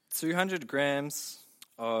200 grams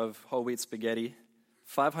of whole wheat spaghetti,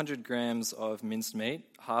 500 grams of minced meat,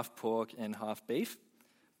 half pork and half beef,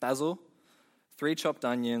 basil, 3 chopped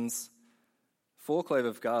onions, 4 cloves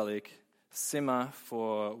of garlic, simmer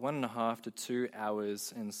for 1.5 to 2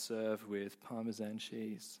 hours and serve with Parmesan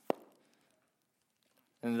cheese.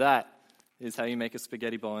 And that is how you make a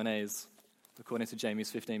spaghetti bolognese, according to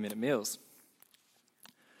Jamie's 15-minute meals.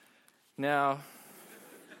 Now,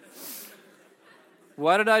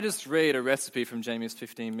 why did I just read a recipe from Jamie's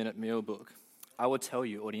 15-minute meal book? I will tell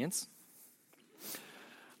you, audience.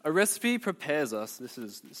 A recipe prepares us, this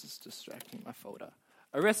is distracting my folder.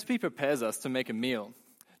 A recipe prepares us to make a meal,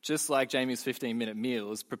 just like Jamie's 15-minute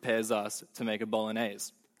meals prepares us to make a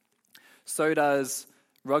bolognese. So does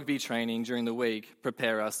rugby training during the week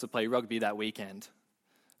prepare us to play rugby that weekend.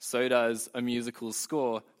 So does a musical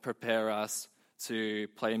score prepare us to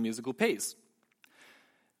play a musical piece.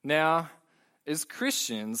 Now, as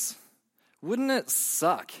Christians, wouldn't it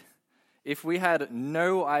suck if we had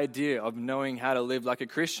no idea of knowing how to live like a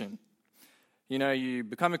Christian? You know, you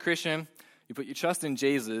become a Christian, you put your trust in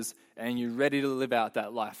Jesus, and you're ready to live out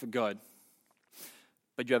that life for God.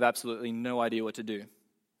 But you have absolutely no idea what to do.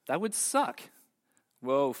 That would suck.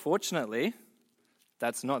 Well, fortunately,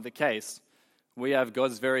 that's not the case. We have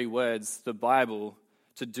God's very words, the Bible,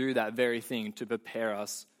 to do that very thing, to prepare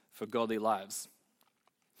us for godly lives.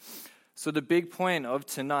 So the big point of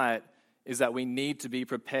tonight is that we need to be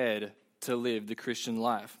prepared to live the Christian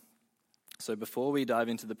life. So before we dive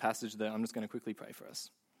into the passage there, I'm just going to quickly pray for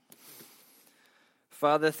us.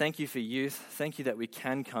 Father, thank you for youth. Thank you that we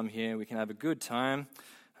can come here, we can have a good time.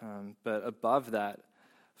 But above that,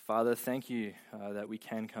 Father, thank you that we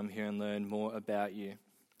can come here and learn more about you.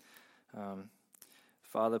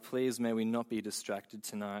 Father, please, may we not be distracted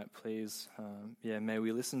tonight. Please, may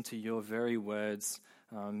we listen to your very words.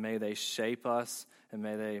 May they shape us, and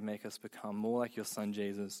may they make us become more like your Son,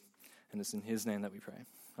 Jesus. And it's in his name that we pray.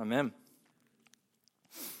 Amen.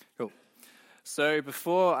 Cool. So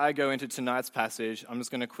before I go into tonight's passage, I'm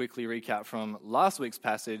just going to quickly recap from last week's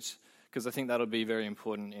passage, because I think that'll be very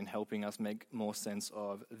important in helping us make more sense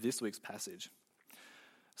of this week's passage.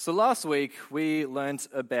 So last week, we learnt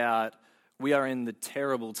about we are in the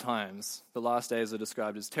terrible times. The last days are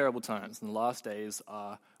described as terrible times, and the last days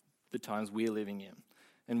are the times we're living in.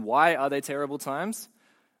 And why are they terrible times?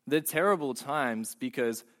 They're terrible times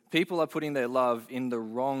because people are putting their love in the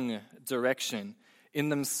wrong direction, in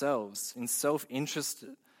themselves, in self-interest,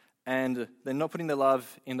 and they're not putting their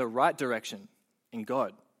love in the right direction, in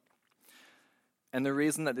God. And the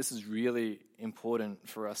reason that this is really important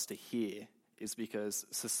for us to hear is because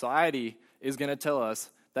society is going to tell us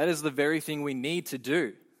that is the very thing we need to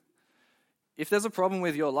do. If there's a problem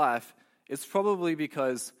with your life, it's probably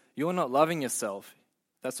because you're not loving yourself.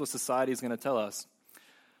 That's what society is going to tell us.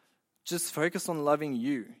 Just focus on loving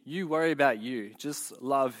you. You worry about you. Just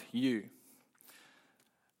love you.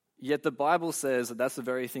 Yet the Bible says that that's the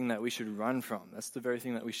very thing that we should run from. That's the very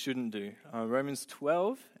thing that we shouldn't do. Romans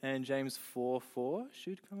 12 and James 4:4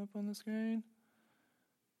 should come up on the screen.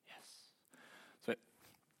 Yes.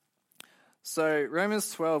 So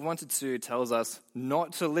Romans 12, 1-2 tells us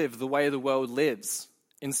not to live the way the world lives.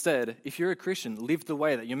 Instead, if you're a Christian, live the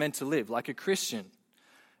way that you're meant to live, like a Christian.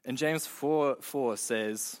 And James 4:4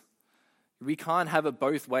 says, we can't have it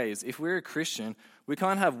both ways. If we're a Christian, we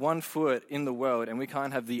can't have one foot in the world and we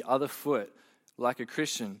can't have the other foot like a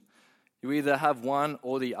Christian. You either have one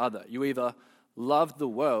or the other. You either love the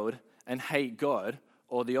world and hate God,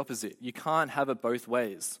 or the opposite. You can't have it both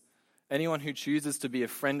ways. Anyone who chooses to be a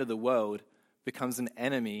friend of the world becomes an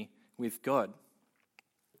enemy with God.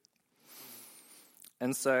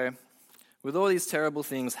 And so, with all these terrible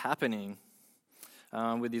things happening,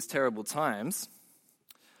 with these terrible times,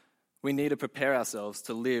 we need to prepare ourselves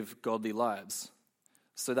to live godly lives.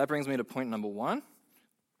 So that brings me to point number 1,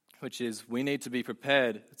 which is we need to be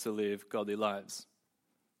prepared to live godly lives.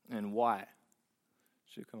 And why?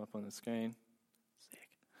 Should come up on the screen. Sick.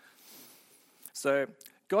 So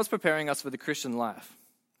God's preparing us for the Christian life.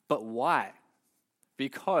 But why?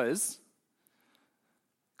 Because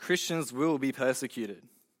Christians will be persecuted.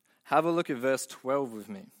 Have a look at verse 12 with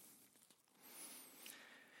me.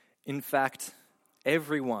 In fact,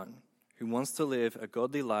 everyone who wants to live a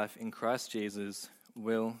godly life in Christ Jesus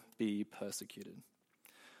will be persecuted.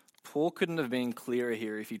 Paul couldn't have been clearer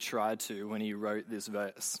here if he tried to when he wrote this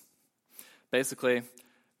verse. Basically,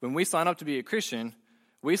 when we sign up to be a Christian,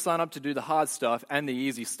 we sign up to do the hard stuff and the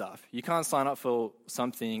easy stuff. You can't sign up for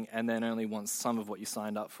something and then only want some of what you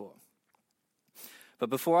signed up for.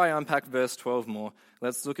 But before I unpack verse 12 more,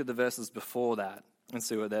 let's look at the verses before that and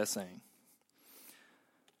see what they're saying.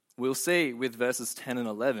 we'll see with verses 10 and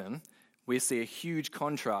 11, we see a huge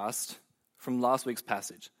contrast from last week's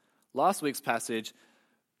passage. Last week's passage,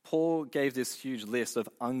 Paul gave this huge list of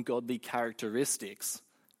ungodly characteristics,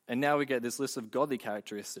 and now we get this list of godly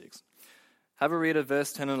characteristics. Have a read of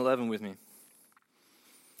verse 10 and 11 with me.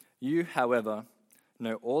 You, however,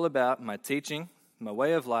 know all about my teaching, my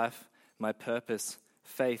way of life, my purpose,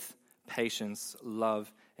 faith, patience,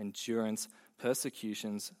 love, endurance,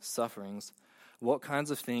 persecutions, sufferings, what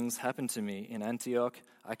kinds of things happened to me in Antioch,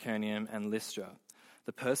 Iconium, and Lystra,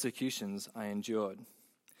 the persecutions I endured.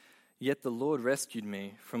 Yet the Lord rescued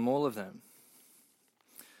me from all of them.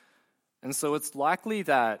 And so it's likely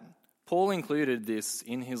that Paul included this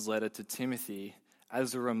in his letter to Timothy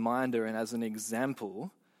as a reminder and as an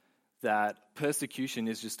example that persecution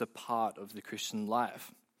is just a part of the Christian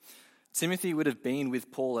life. Timothy would have been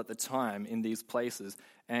with Paul at the time in these places,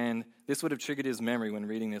 and this would have triggered his memory when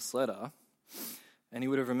reading this letter. And he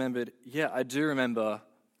would have remembered, yeah, I do remember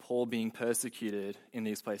Paul being persecuted in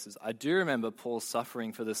these places. I do remember Paul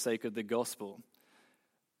suffering for the sake of the gospel.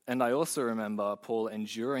 And I also remember Paul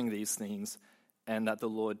enduring these things and that the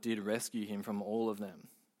Lord did rescue him from all of them.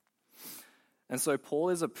 And so Paul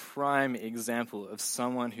is a prime example of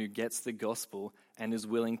someone who gets the gospel and is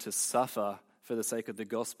willing to suffer for the sake of the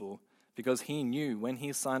gospel, because he knew when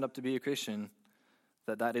he signed up to be a Christian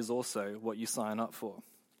that that is also what you sign up for.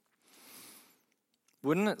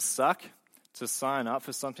 Wouldn't it suck to sign up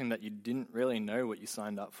for something that you didn't really know what you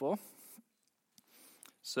signed up for?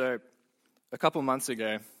 So a couple months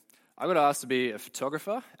ago, I got asked to be a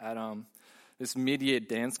photographer at this mid-year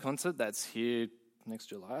dance concert that's here next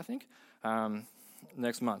July, I think,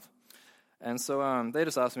 next month. And so they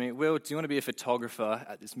just asked me, Will, do you want to be a photographer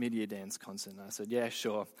at this mid-year dance concert? And I said, yeah,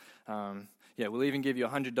 sure. Yeah, we'll even give you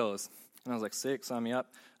 $100. And I was like, sick, sign me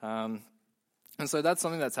up. And so that's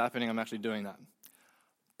something that's happening. I'm actually doing that.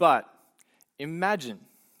 But imagine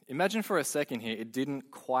for a second here, it didn't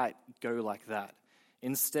quite go like that.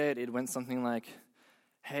 Instead, it went something like,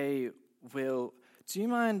 hey, Will, do you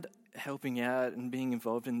mind helping out and being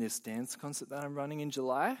involved in this dance concert that I'm running in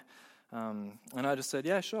July? And I just said,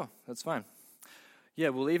 yeah, sure, that's fine. Yeah,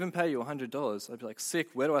 we'll even pay you $100. I'd be like, sick,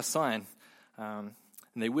 where do I sign? And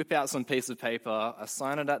they whip out some piece of paper, I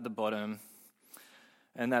sign it at the bottom,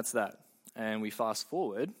 and that's that. And we fast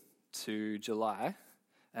forward to July,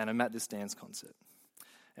 and I'm at this dance concert.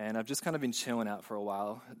 And I've just kind of been chilling out for a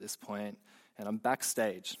while at this point, and I'm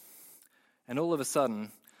backstage. And all of a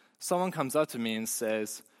sudden, someone comes up to me and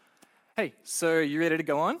says, hey, so you ready to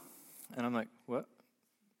go on? And I'm like, what?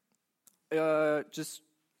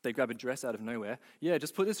 They grab a dress out of nowhere. Yeah,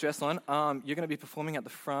 just put this dress on. You're going to be performing at the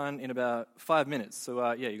front in about 5 minutes.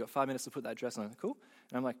 So, yeah, you got 5 minutes to put that dress on. Cool?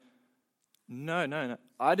 And I'm like, no.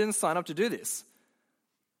 I didn't sign up to do this.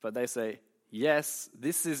 But they say, yes,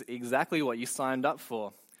 this is exactly what you signed up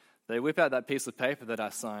for. They whip out that piece of paper that I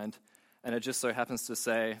signed, and it just so happens to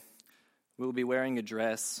say, we'll be wearing a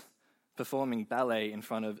dress, performing ballet in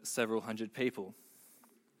front of several hundred people.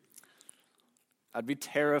 I'd be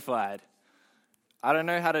terrified. I don't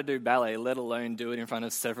know how to do ballet, let alone do it in front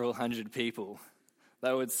of several hundred people.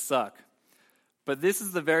 That would suck. But this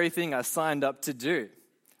is the very thing I signed up to do.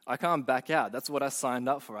 I can't back out. That's what I signed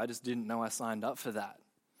up for. I just didn't know I signed up for that.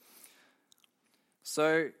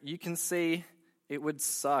 So you can see it would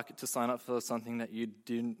suck to sign up for something that you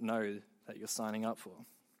didn't know that you're signing up for.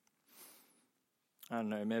 I don't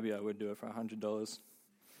know, maybe I would do it for $100.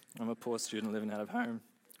 I'm a poor student living out of home.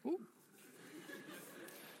 Ooh.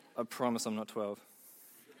 I promise I'm not 12.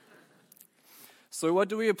 So what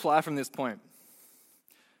do we apply from this point?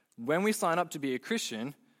 When we sign up to be a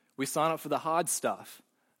Christian, we sign up for the hard stuff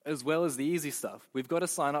as well as the easy stuff. We've got to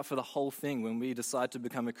sign up for the whole thing when we decide to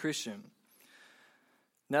become a Christian.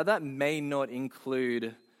 Now, that may not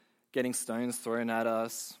include getting stones thrown at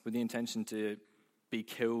us with the intention to be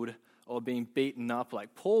killed or being beaten up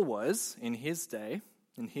like Paul was in his day,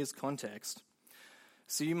 in his context.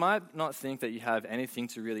 So you might not think that you have anything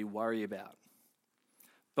to really worry about.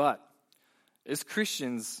 But as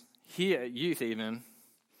Christians, here at Youth even,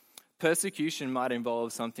 persecution might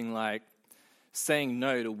involve something like saying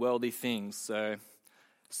no to worldly things. So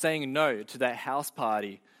saying no to that house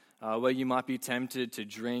party where you might be tempted to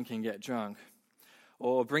drink and get drunk.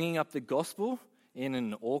 Or bringing up the gospel in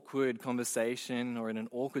an awkward conversation or in an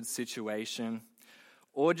awkward situation.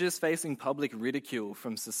 Or just facing public ridicule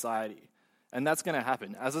from society. And that's going to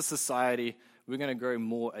happen. As a society, we're going to grow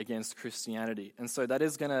more against Christianity. And so that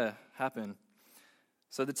is going to happen.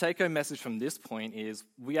 So the take-home message from this point is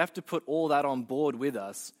we have to put all that on board with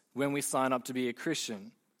us when we sign up to be a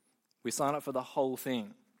Christian. We sign up for the whole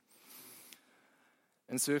thing.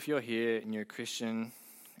 And so if you're here and you're a Christian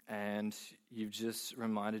and you've just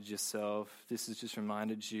reminded yourself, this has just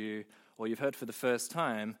reminded you, or you've heard for the first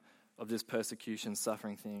time of this persecution,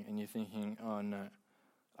 suffering thing, and you're thinking, oh no,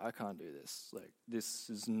 I can't do this. Like, this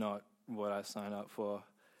is not what I signed up for.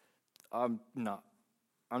 I'm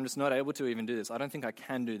just not able to even do this. I don't think I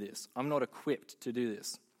can do this. I'm not equipped to do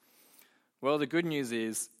this. Well, the good news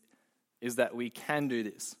is that we can do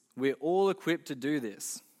this. We're all equipped to do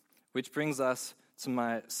this, which brings us to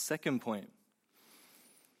my second point.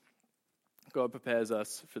 God prepares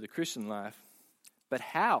us for the Christian life, but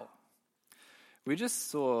how? We just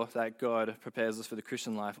saw that God prepares us for the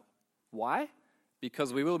Christian life. Why?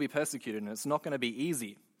 Because we will be persecuted, and it's not going to be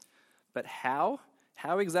easy. But how?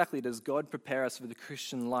 How exactly does God prepare us for the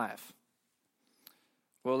Christian life?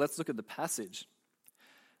 Well, let's look at the passage.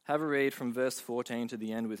 Have a read from verse 14 to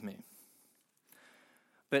the end with me.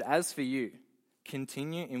 But as for you,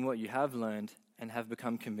 continue in what you have learned and have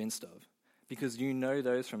become convinced of, because you know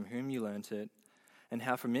those from whom you learnt it, and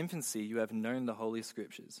how from infancy you have known the Holy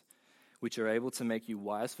Scriptures, which are able to make you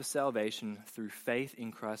wise for salvation through faith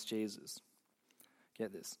in Christ Jesus.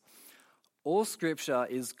 Get this. All Scripture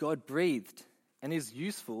is God-breathed and is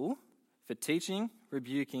useful for teaching,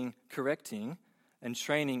 rebuking, correcting, and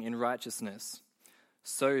training in righteousness,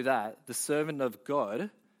 so that the servant of God,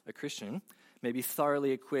 a Christian, may be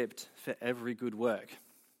thoroughly equipped for every good work.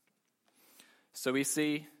 So we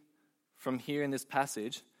see from here in this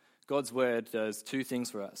passage, God's word does two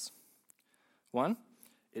things for us. One,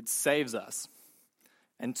 it saves us.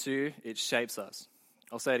 And two, it shapes us.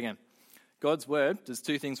 I'll say it again. God's word does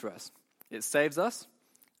two things for us. It saves us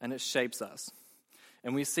and it shapes us.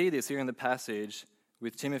 And we see this here in the passage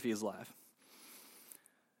with Timothy's life.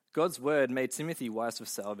 God's word made Timothy wise for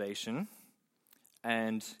salvation,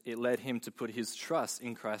 and it led him to put his trust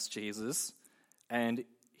in Christ Jesus, and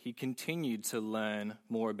he continued to learn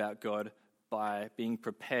more about God by being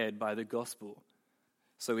prepared by the gospel.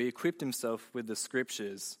 So he equipped himself with the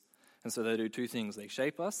scriptures, and so they do two things. They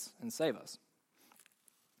shape us and save us.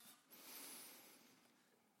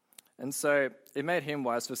 And so it made him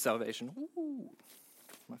wise for salvation. Ooh,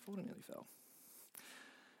 my folder nearly fell.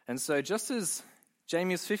 And so just as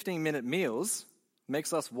Jamie's 15-minute meals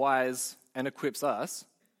makes us wise and equips us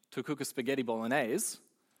to cook a spaghetti bolognese,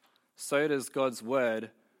 so does God's word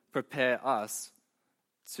prepare us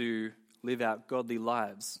to live out godly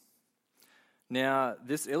lives. Now,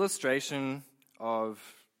 this illustration of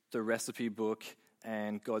the recipe book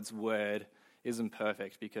and God's word isn't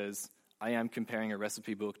perfect because I am comparing a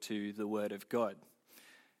recipe book to the word of God.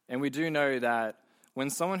 And we do know that when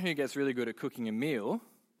someone who gets really good at cooking a meal,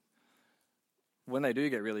 when they do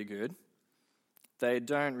get really good, they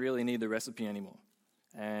don't really need the recipe anymore.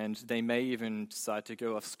 And they may even decide to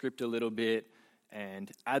go off script a little bit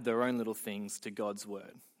and add their own little things to God's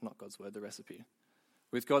word. Not God's word, the recipe.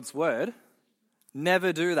 With God's word,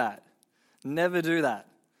 never do that. Never do that.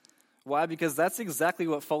 Why? Because that's exactly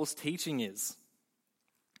what false teaching is.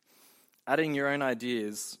 Adding your own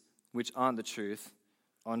ideas, which aren't the truth,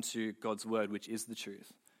 onto God's word, which is the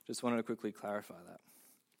truth. Just wanted to quickly clarify that.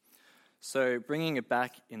 So bringing it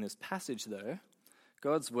back in this passage, though,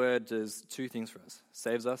 God's word does two things for us.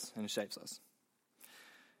 Saves us and shapes us.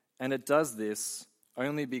 And it does this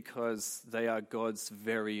only because they are God's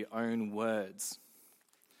very own words.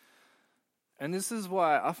 And this is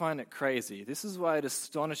why I find it crazy. This is why it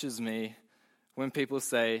astonishes me when people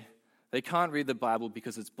say they can't read the Bible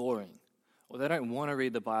because it's boring, or they don't want to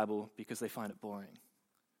read the Bible because they find it boring.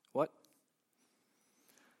 What?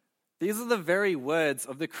 These are the very words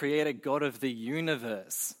of the Creator God of the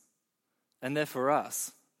universe, and they're for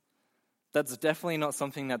us. That's definitely not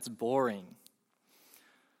something that's boring.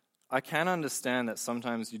 I can understand that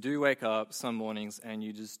sometimes you do wake up some mornings and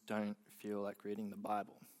you just don't feel like reading the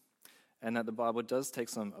Bible, and that the Bible does take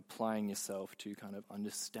some applying yourself to kind of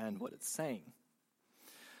understand what it's saying.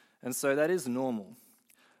 And so that is normal,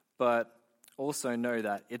 but also know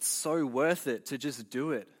that it's so worth it to just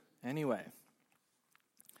do it anyway.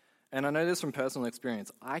 And I know this from personal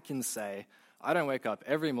experience. I can say, I don't wake up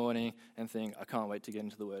every morning and think, I can't wait to get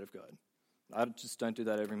into the Word of God. I just don't do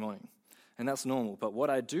that every morning. And that's normal. But what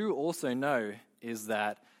I do also know is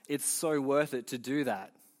that it's so worth it to do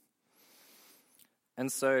that. And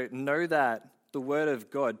so know that the Word of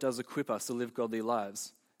God does equip us to live godly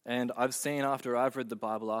lives. And I've seen after I've read the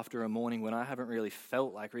Bible, after a morning when I haven't really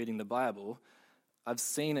felt like reading the Bible, I've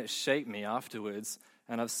seen it shape me afterwards,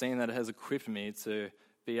 and I've seen that it has equipped me to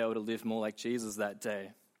be able to live more like Jesus that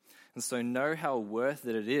day. And so know how worth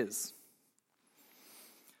it is.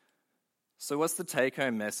 So what's the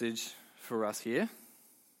take-home message for us here?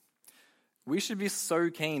 We should be so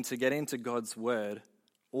keen to get into God's word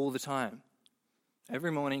all the time.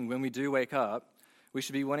 every morning when we do wake up, we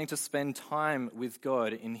should be wanting to spend time with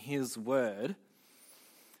God in His Word,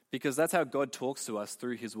 because that's how God talks to us,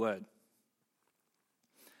 through His Word.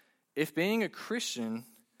 If being a Christian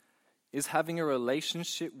is having a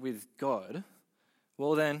relationship with God,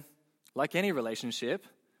 well then, like any relationship,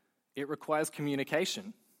 it requires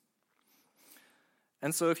communication.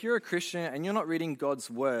 And so if you're a Christian and you're not reading God's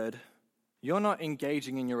Word, you're not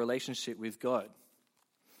engaging in your relationship with God.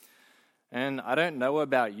 And I don't know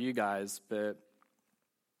about you guys, but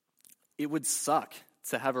it would suck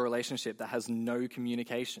to have a relationship that has no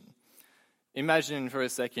communication. Imagine for a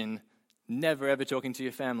second never ever talking to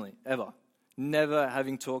your family, ever. Never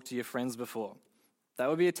having talked to your friends before. That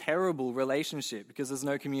would be a terrible relationship because there's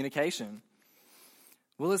no communication.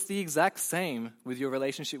 Well, it's the exact same with your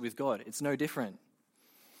relationship with God. It's no different.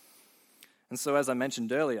 And so, as I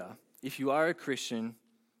mentioned earlier, if you are a Christian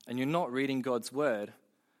and you're not reading God's Word,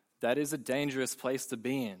 that is a dangerous place to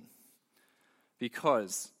be in.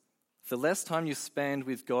 Because the less time you spend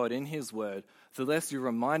with God in His Word, the less you're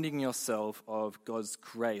reminding yourself of God's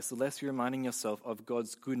grace, the less you're reminding yourself of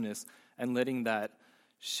God's goodness and letting that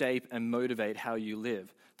shape and motivate how you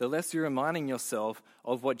live. The less you're reminding yourself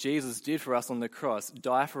of what Jesus did for us on the cross,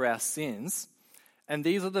 die for our sins. And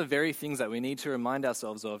these are the very things that we need to remind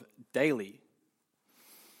ourselves of daily.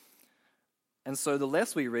 And so the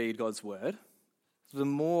less we read God's Word, the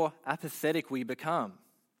more apathetic we become.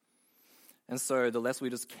 And so the less we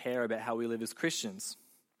just care about how we live as Christians.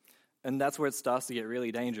 And that's where it starts to get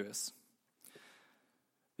really dangerous.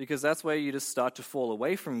 Because that's where you just start to fall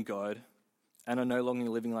away from God and are no longer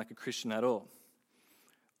living like a Christian at all.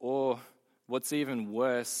 Or what's even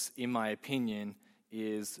worse, in my opinion,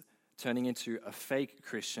 is turning into a fake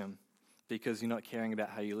Christian because you're not caring about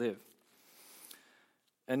how you live.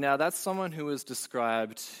 And now that's someone who was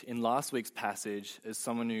described in last week's passage as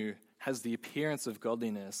someone who has the appearance of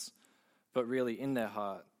godliness, but really in their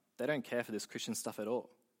heart, they don't care for this Christian stuff at all.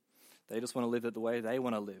 They just want to live it the way they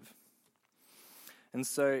want to live. And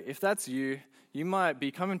so if that's you, you might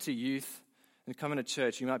be coming to youth and coming to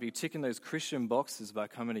church. You might be ticking those Christian boxes by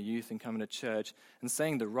coming to youth and coming to church and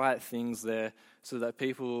saying the right things there so that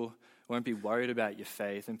people won't be worried about your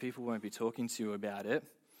faith and people won't be talking to you about it.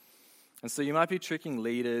 And so you might be tricking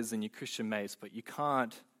leaders and your Christian mates, but you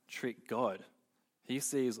can't trick God. He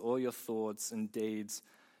sees all your thoughts and deeds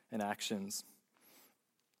and actions.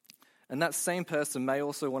 And that same person may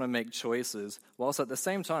also want to make choices, whilst at the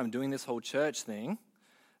same time doing this whole church thing.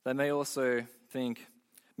 They may also think,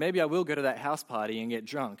 maybe I will go to that house party and get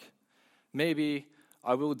drunk. Maybe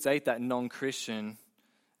I will date that non-Christian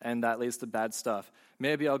and that leads to bad stuff.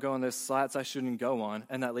 Maybe I'll go on those sites I shouldn't go on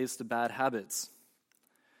and that leads to bad habits.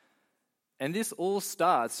 And this all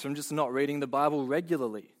starts from just not reading the Bible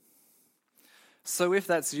regularly. So if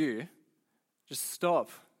that's you, just stop.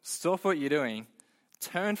 Stop what you're doing.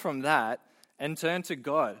 Turn from that and turn to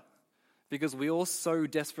God, because we all so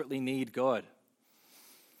desperately need God.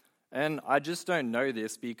 And I just don't know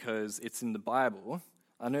this because it's in the Bible.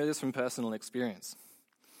 I know this from personal experience.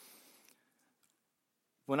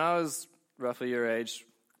 When I was roughly your age,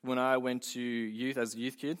 when I went to youth as a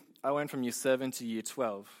youth kid, I went from year 7 to year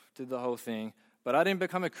 12, did the whole thing, but I didn't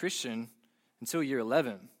become a Christian until year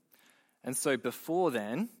 11. And so before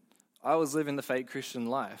then, I was living the fake Christian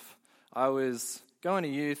life. I was going to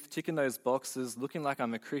youth, ticking those boxes, looking like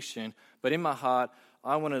I'm a Christian, but in my heart,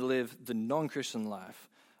 I want to live the non-Christian life.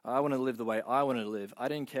 I want to live the way I want to live. I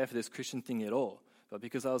didn't care for this Christian thing at all, but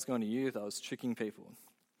because I was going to youth, I was tricking people.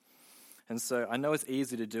 And so I know it's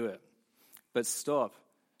easy to do it, but stop,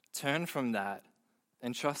 turn from that,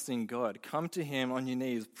 and trust in God. Come to Him on your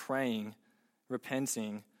knees, praying,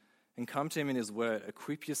 repenting, and come to Him in His Word.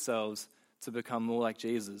 Equip yourselves to become more like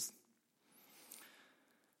Jesus.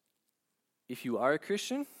 If you are a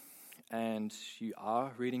Christian and you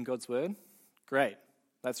are reading God's Word, great.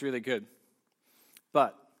 That's really good.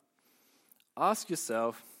 But ask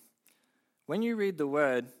yourself, when you read the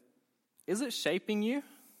Word, is it shaping you?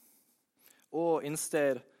 Or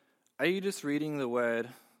instead, are you just reading the Word,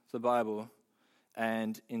 the Bible,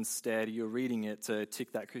 and instead you're reading it to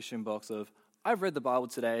tick that Christian box of, I've read the Bible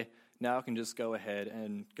today, now I can just go ahead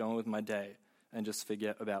and go on with my day and just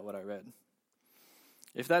forget about what I read?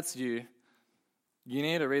 If that's you, you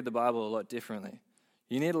need to read the Bible a lot differently.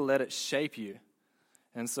 You need to let it shape you.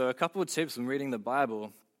 And so a couple of tips when reading the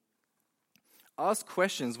Bible: ask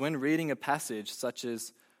questions when reading a passage, such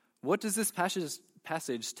as, what does this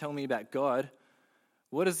passage tell me about God?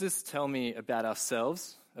 What does this tell me about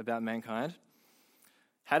ourselves, about mankind?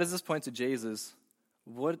 How does this point to Jesus?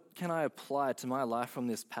 What can I apply to my life from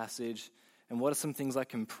this passage? And what are some things I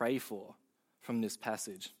can pray for from this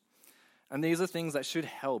passage? And these are things that should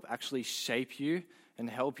help actually shape you and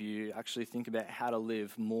help you actually think about how to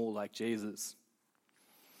live more like Jesus.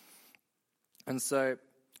 And so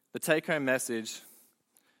the take-home message,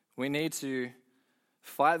 we need to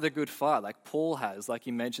fight the good fight like Paul has, like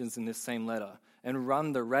he mentions in this same letter, and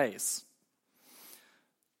run the race.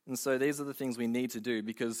 And so these are the things we need to do,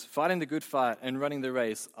 because fighting the good fight and running the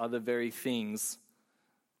race are the very things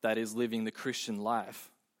that is living the Christian life.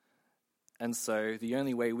 And so the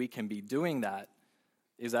only way we can be doing that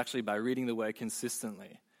is actually by reading the Word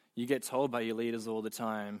consistently. You get told by your leaders all the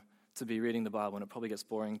time to be reading the Bible, and it probably gets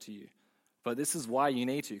boring to you. But this is why you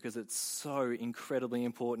need to, because it's so incredibly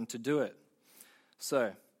important to do it.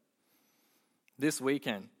 So, this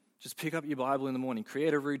weekend, just pick up your Bible in the morning.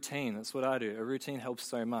 Create a routine. That's what I do. A routine helps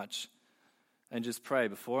so much. And just pray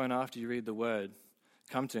before and after you read the Word.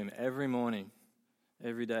 Come to Him every morning,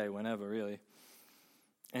 every day, whenever, really.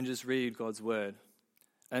 And just read God's Word.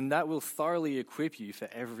 And that will thoroughly equip you for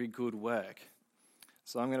every good work.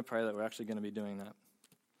 So I'm going to pray that we're actually going to be doing that.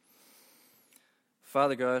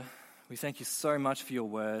 Father God, we thank you so much for your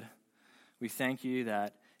Word. We thank you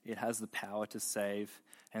that it has the power to save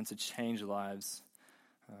and to change lives.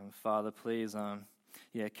 Father, please,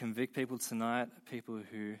 convict people tonight, people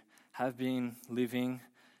who have been living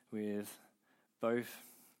with both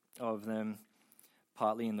of them,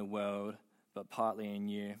 partly in the world, but partly in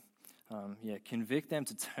you. Convict them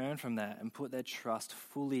to turn from that and put their trust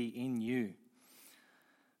fully in you.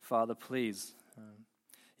 Father, please,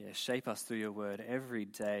 shape us through your Word every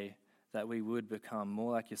day, that we would become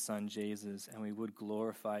more like your Son, Jesus, and we would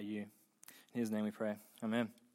glorify you. In his name we pray. Amen.